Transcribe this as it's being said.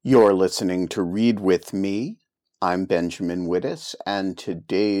You're listening to Read With Me. I'm Benjamin Wittes, and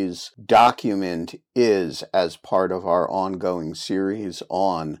today's document is as part of our ongoing series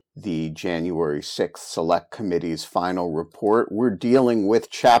on the January 6th Select Committee's final report. We're dealing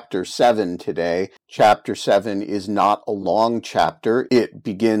with Chapter 7 today. Chapter 7 is not a long chapter. It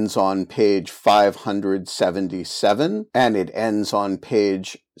begins on page 577, and it ends on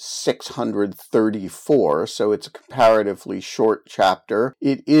page 634, so it's a comparatively short chapter.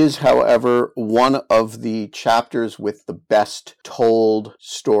 It is, however, one of the chapters with the best told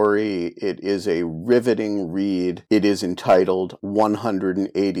story. It is a riveting read. It is entitled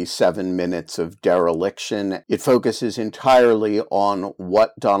 187 Minutes of Dereliction. It focuses entirely on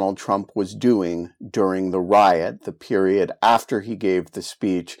what Donald Trump was doing during the riot, the period after he gave the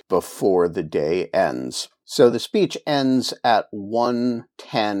speech before the day ends. So the speech ends at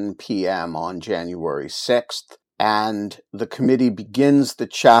 1:10 p.m. on January 6th, and the committee begins the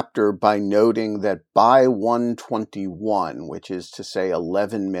chapter by noting that by 1:21, which is to say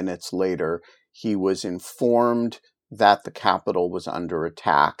 11 minutes later, he was informed that the Capitol was under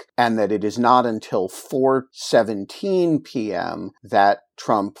attack, and that it is not until 4:17 p.m. that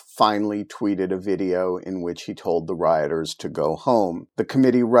Trump finally tweeted a video in which he told the rioters to go home. The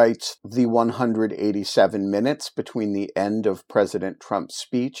committee writes the 187 minutes between the end of President Trump's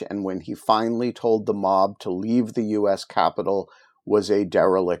speech and when he finally told the mob to leave the U.S. Capitol was a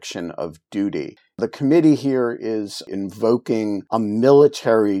dereliction of duty. The committee here is invoking a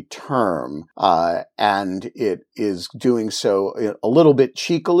military term, and it is doing so a little bit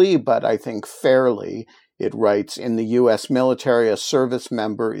cheekily, but I think fairly. It writes, in the U.S. military, a service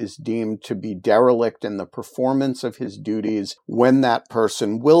member is deemed to be derelict in the performance of his duties when that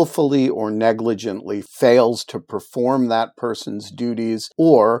person willfully or negligently fails to perform that person's duties,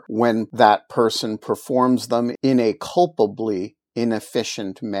 or when that person performs them in a culpably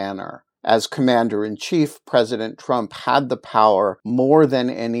inefficient manner. As Commander-in-Chief, President Trump had the power more than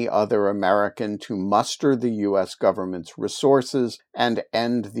any other American to muster the U.S. government's resources and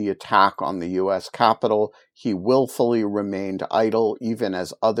end the attack on the U.S. Capitol. He willfully remained idle, even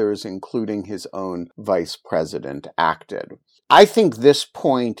as others, including his own vice president, acted. I think this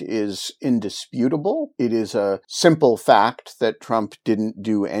point is indisputable. It is a simple fact that Trump didn't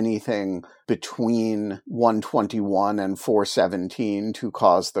do anything between 1:21 and 4:17 to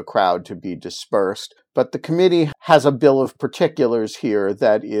cause the crowd to be dispersed. But the committee has a bill of particulars here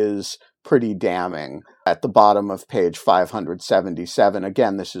that is pretty damning. At the bottom of page 577,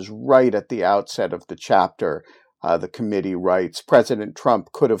 again, this is right at the outset of the chapter. The committee writes, President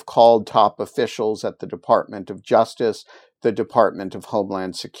Trump could have called top officials at the Department of Justice, the Department of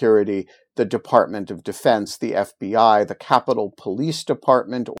Homeland Security, the Department of Defense, the FBI, the Capitol Police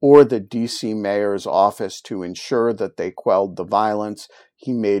Department, or the D.C. Mayor's office to ensure that they quelled the violence.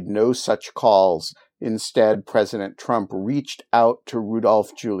 He made no such calls. Instead, President Trump reached out to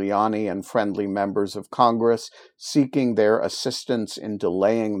Rudolph Giuliani and friendly members of Congress, seeking their assistance in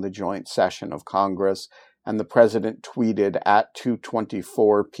delaying the joint session of Congress. And the president tweeted at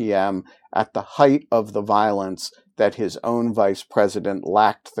 2:24 p.m. at the height of the violence that his own vice president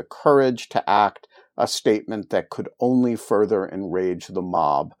lacked the courage to act, a statement that could only further enrage the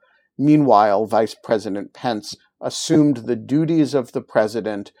mob. Meanwhile, Vice President Pence assumed the duties of the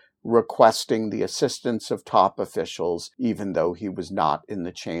president, requesting the assistance of top officials, even though he was not in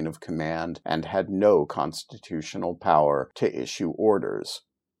the chain of command and had no constitutional power to issue orders.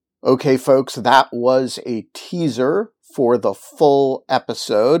 Okay, folks, that was a teaser for the full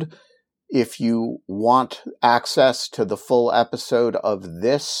episode. If you want access to the full episode of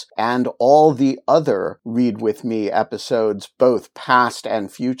this and all the other Read With Me episodes, both past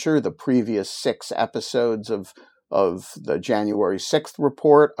and future, the previous 6 episodes of the January 6th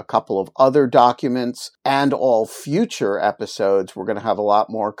report, a couple of other documents, and all future episodes, we're going to have a lot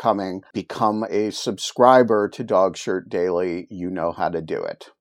more coming. Become a subscriber to Dogshirt Daily. You know how to do it.